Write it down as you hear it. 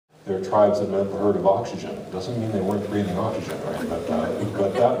there are tribes that never heard of oxygen. It doesn't mean they weren't breathing oxygen, right?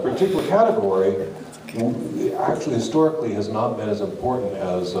 But that particular category actually historically has not been as important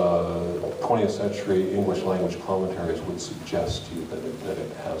as 20th century English language commentaries would suggest to you that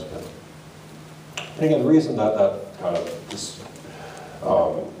it has been. And again, the reason that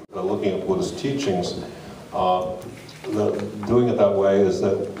looking at Buddhist teachings, doing it that way is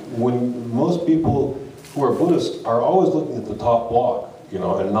that when most people who are Buddhist are always looking at the top block, you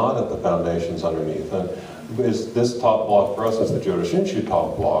know, and not at the foundations underneath. And this top block for us is the Jodo Shinshu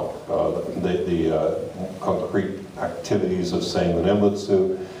top block, the concrete activities of saying the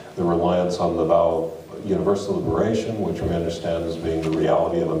Nimbutsu, the reliance on the vow of universal liberation, which we understand as being the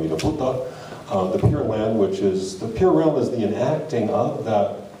reality of Amida Buddha, the Pure Land, which is, the Pure Realm is the enacting of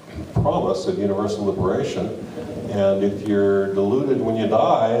that promise of universal liberation. And if you're deluded when you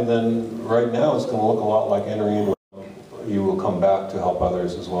die, then right now it's going to look a lot like entering into, you will come back to help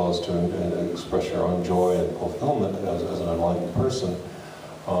others as well as to express your own joy and fulfillment as an enlightened person.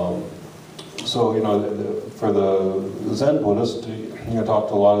 So, you know, for the Zen Buddhist, you talk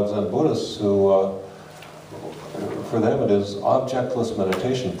to a lot of Zen Buddhists who, for them it is objectless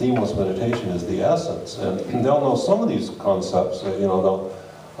meditation, themeless meditation is the essence. And they'll know some of these concepts, you know, they'll,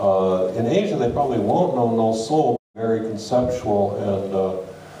 in Asia they probably won't know no soul, very conceptual, and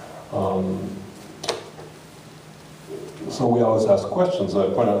so we always ask questions. I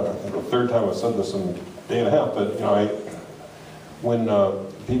point out, I think the third time I've said this in a day and a half, but you know, when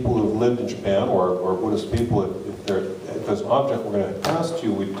people who've lived in Japan or Buddhist people, if there's an object we're going to pass to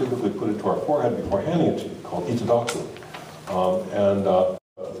you, we typically put it to our forehead before handing it to you, called itadaku.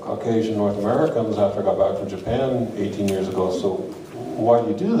 Caucasian North Americans, after I got back from Japan 18 years ago, so why do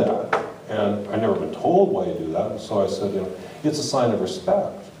you do that? And I'd never been told why you do that, and so I said, you know, it's a sign of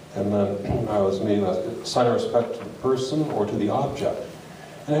respect. And then I was meeting a sign of respect to the person or to the object.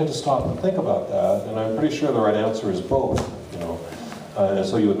 And I had to stop and think about that, and I'm pretty sure the right answer is both, you know. And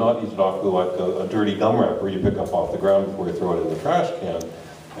so you would not itadaku like a dirty gum wrapper you pick up off the ground before you throw it in the trash can.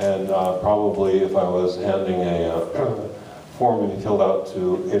 And probably if I was handing a form to be filled out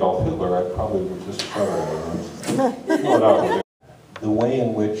to Adolf Hitler, I probably would just shove it. The way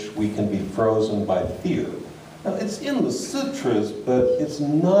in which we can be frozen by fear. Now, it's in the sutras, but it's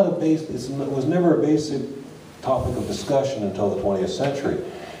not a it was never a basic topic of discussion until the 20th century.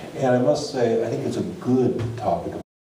 And I must say, I think it's a good topic of